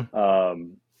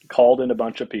 called in a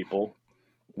bunch of people.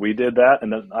 We did that.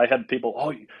 And then I had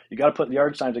people, you got to put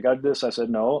yard signs. I got to do this. I said,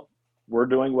 no, we're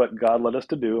doing what God led us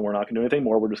to do, and we're not going to do anything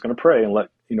more. We're just going to pray and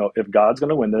if God's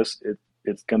going to win this,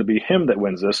 it's going to be him that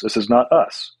wins this. This is not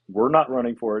us. We're not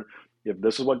running for it. If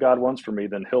this is what God wants for me,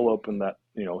 then he'll open that,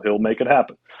 he'll make it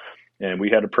happen. And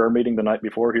we had a prayer meeting the night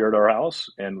before here at our house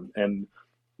and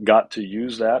got to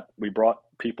use that. We brought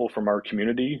people from our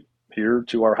community here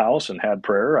to our house and had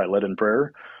prayer. I led in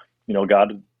prayer.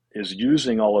 God is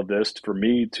using all of this for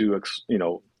me to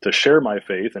share my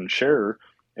faith and share.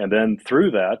 And then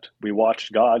through that, we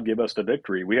watched God give us the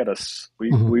victory. We had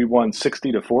we won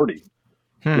 60-40,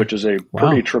 which is a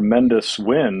pretty tremendous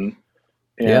win.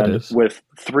 And with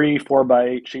 3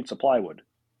 4x8 sheets of plywood,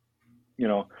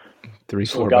 3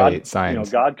 4x8 signs.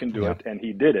 God can do it, and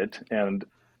he did it. And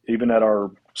even at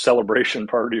our celebration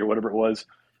party or whatever it was,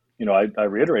 I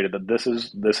reiterated that this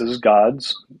is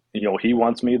God's, he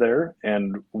wants me there.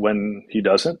 And when he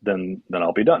doesn't, then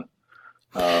I'll be done.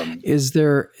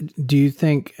 Do you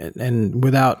think, and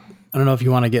without, I don't know if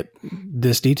you want to get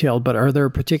this detailed, but are there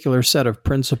a particular set of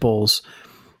principles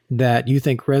that you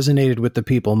think resonated with the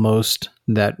people most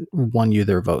that won you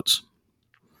their votes?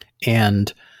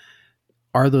 And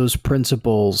are those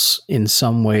principles in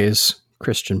some ways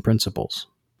Christian principles?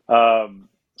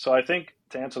 So I think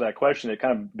to answer that question, it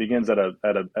kind of begins at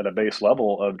a base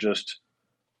level of just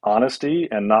honesty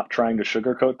and not trying to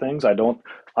sugarcoat things.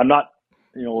 I'm not,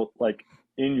 like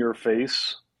in your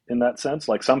face in that sense.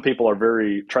 Like some people are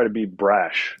try to be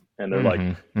brash, and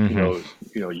they're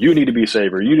you need to be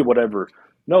saved, or you do whatever.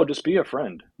 No, just be a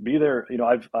friend. Be there.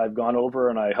 I've gone over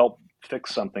and I help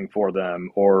fix something for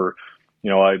them, or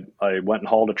I went and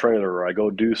hauled a trailer, or I go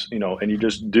do, and you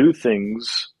just do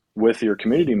things with your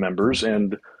community members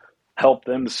and help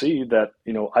them see that,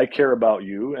 I care about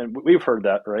you. And we've heard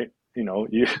that, right?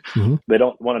 They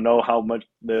don't want to know how much,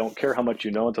 they don't care how much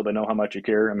you know until they know how much you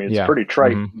care. I mean, it's pretty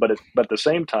trite, but at the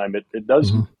same time, it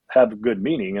does have good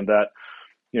meaning, in that,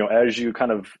 as you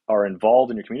kind of are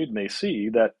involved in your community, they see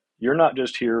that you're not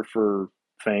just here for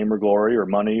fame or glory or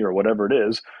money or whatever it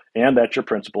is, and that's your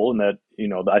principle. And that,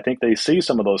 I think they see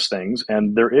some of those things,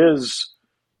 and there is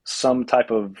some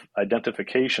type of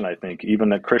identification, I think,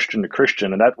 even a Christian to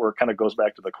Christian. And that where it kind of goes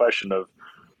back to the question of,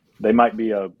 they might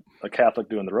be a Catholic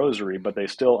doing the rosary, but they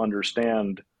still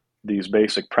understand these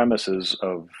basic premises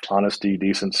of honesty,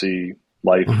 decency,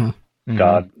 life,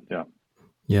 God. Yeah.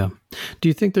 Yeah. Do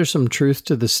you think there's some truth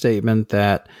to the statement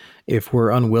that if we're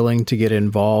unwilling to get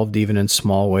involved, even in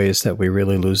small ways, that we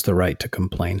really lose the right to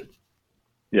complain?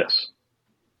 Yes.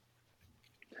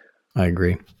 I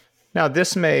agree. Now,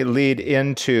 this may lead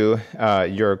into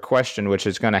your question, which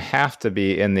is going to have to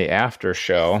be in the after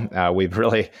show. We've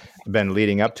really been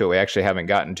leading up to it. We actually haven't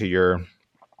gotten to your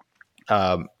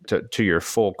to your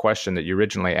full question that you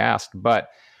originally asked. But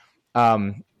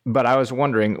I was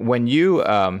wondering, when you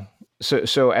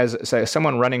so as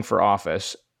someone running for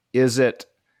office, is it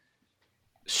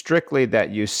strictly that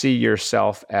you see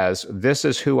yourself as, this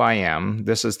is who I am,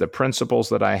 this is the principles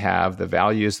that I have, the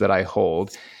values that I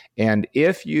hold, and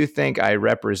if you think I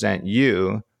represent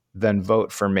you, then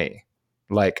vote for me?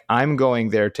 Like, I'm going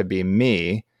there to be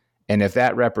me, and if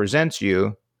that represents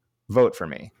you, vote for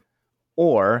me.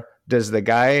 Or is the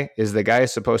guy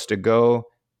supposed to go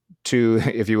to,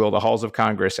 if you will, the halls of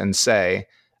Congress and say,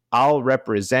 I'll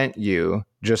represent you,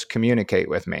 just communicate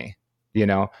with me?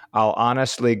 I'll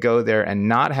honestly go there and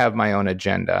not have my own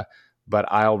agenda, but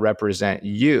I'll represent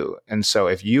you. And so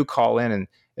if you call in and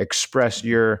express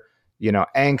your,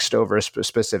 angst over a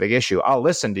specific issue, I'll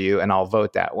listen to you and I'll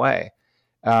vote that way.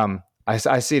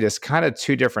 I see it as kind of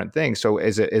two different things. So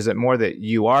is it more that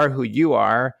you are who you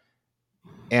are,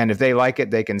 and if they like it,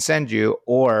 they can send you,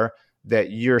 or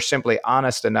that you're simply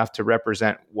honest enough to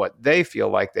represent what they feel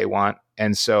like they want,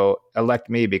 and so elect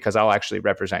me because I'll actually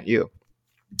represent you?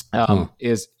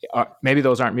 Maybe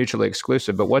those aren't mutually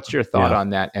exclusive, but what's your thought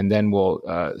on that? And then we'll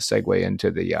segue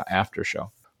into the after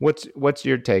show. What's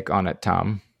your take on it,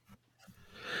 Tom?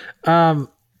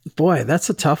 Boy, that's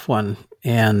a tough one.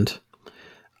 And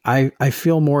I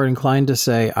feel more inclined to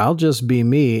say, I'll just be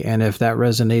me. And if that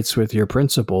resonates with your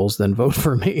principles, then vote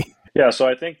for me. Yeah, so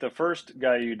I think the first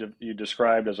guy you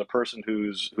described as a person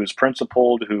who's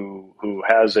principled, who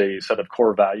has a set of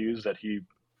core values that he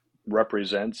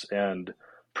represents and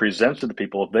presents to the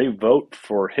people. If they vote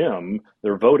for him,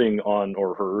 they're voting on,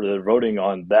 or her, they're voting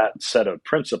on that set of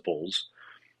principles.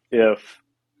 If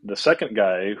the second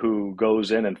guy who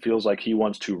goes in and feels like he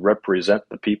wants to represent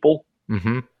the people,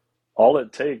 Mm-hmm. all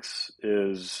it takes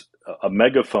is a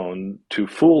megaphone to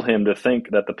fool him to think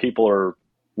that the people are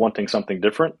wanting something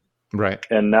different. Right.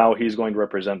 And now he's going to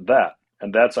represent that.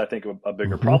 And that's, I think, a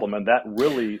bigger problem. And that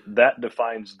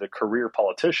defines the career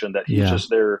politician, that he's just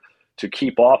there to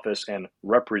keep office and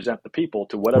represent the people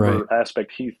to whatever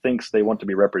aspect he thinks they want to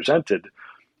be represented.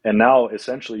 And now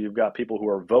essentially you've got people who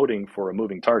are voting for a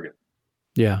moving target.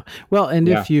 Yeah. Well, and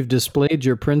if you've displayed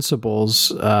your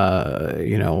principles,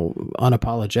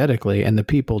 unapologetically, and the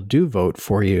people do vote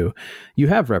for you, you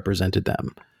have represented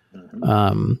them.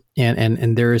 Mm-hmm.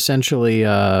 And they're essentially,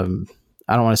 I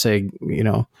don't want to say,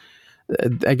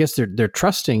 I guess they're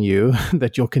trusting you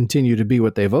that you'll continue to be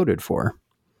what they voted for.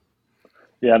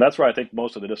 Yeah, that's where I think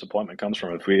most of the disappointment comes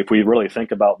from. If we really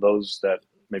think about those that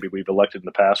maybe we've elected in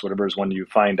the past, whatever, is when you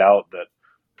find out that,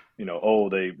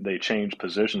 they changed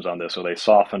positions on this, or they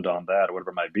softened on that, or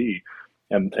whatever it might be.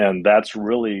 And that's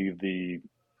really the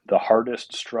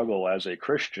hardest struggle as a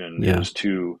Christian, is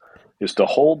to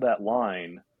hold that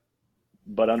line,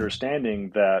 but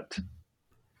understanding that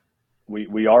we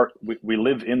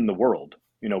live in the world.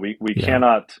 We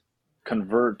cannot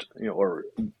convert, or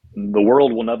the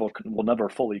world will never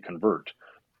fully convert.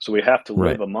 So we have to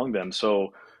live among them.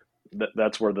 So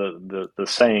that's where the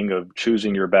saying of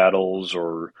choosing your battles,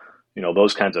 or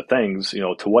those kinds of things,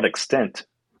 to what extent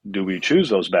do we choose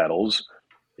those battles,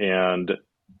 and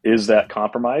is that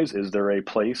compromise? Is there a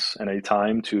place and a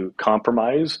time to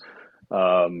compromise?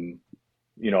 I've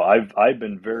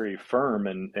been very firm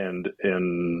and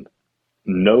in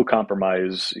no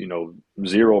compromise,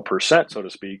 0%, so to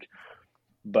speak.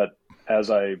 But as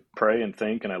I pray and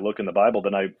think and I look in the Bible,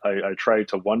 then I try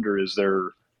to wonder, is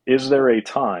there a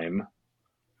time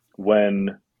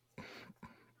when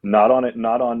we're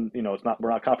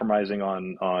not compromising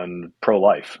on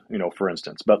pro-life, for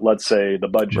instance, but let's say the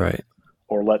budget,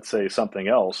 or let's say something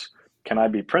else. Can I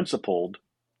be principled,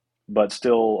 but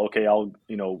still, okay,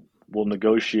 we'll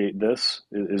negotiate this?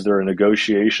 Is there a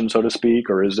negotiation, so to speak,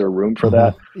 or is there room for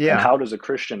that? Yeah. And how does a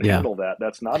Christian handle that?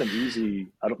 That's not an easy,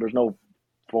 there's no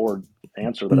forward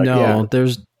answer that I can.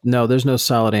 There's no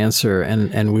solid answer.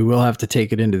 And we will have to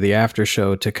take it into the after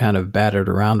show to kind of bat it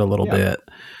around a little bit.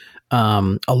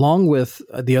 Along with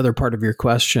the other part of your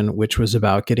question, which was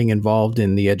about getting involved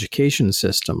in the education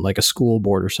system, like a school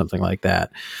board or something like that.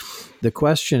 The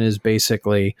question is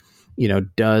basically,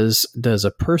 does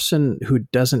a person who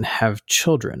doesn't have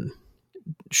children,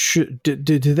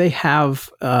 do they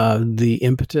have the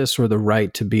impetus or the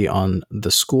right to be on the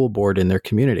school board in their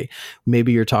community?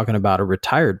 Maybe you're talking about a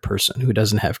retired person who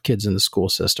doesn't have kids in the school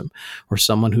system, or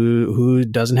someone who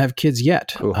doesn't have kids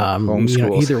yet.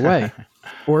 Either way.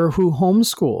 Or who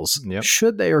homeschools. Yep.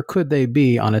 Should they or could they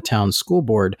be on a town school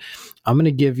board? I'm going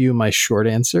to give you my short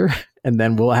answer, and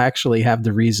then we'll actually have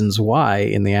the reasons why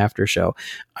in the after show.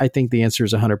 I think the answer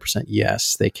is 100%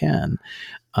 yes, they can.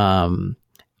 And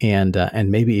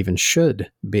maybe even should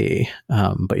be,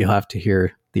 but you'll have to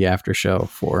hear the after show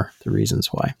for the reasons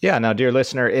why. Yeah. Now, dear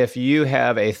listener, if you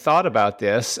have a thought about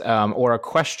this or a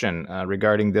question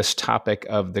regarding this topic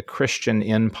of the Christian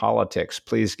in politics,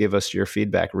 please give us your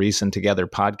feedback.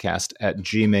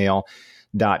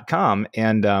 reasontogetherpodcast@gmail.com.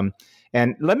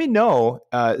 And let me know,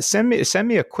 send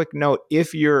me a quick note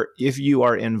if you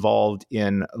are involved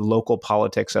in local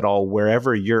politics at all,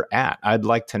 wherever you're at. I'd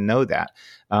like to know that.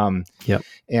 And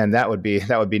that would be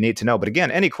neat to know. But again,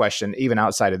 any question, even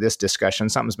outside of this discussion,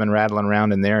 something's been rattling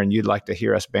around in there and you'd like to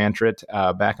hear us banter it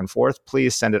back and forth,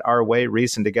 please send it our way,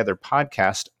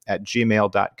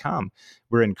 reasontogetherpodcast@gmail.com.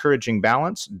 We're encouraging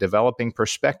balance, developing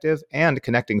perspective, and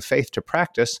connecting faith to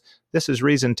practice. This is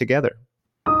Reason Together.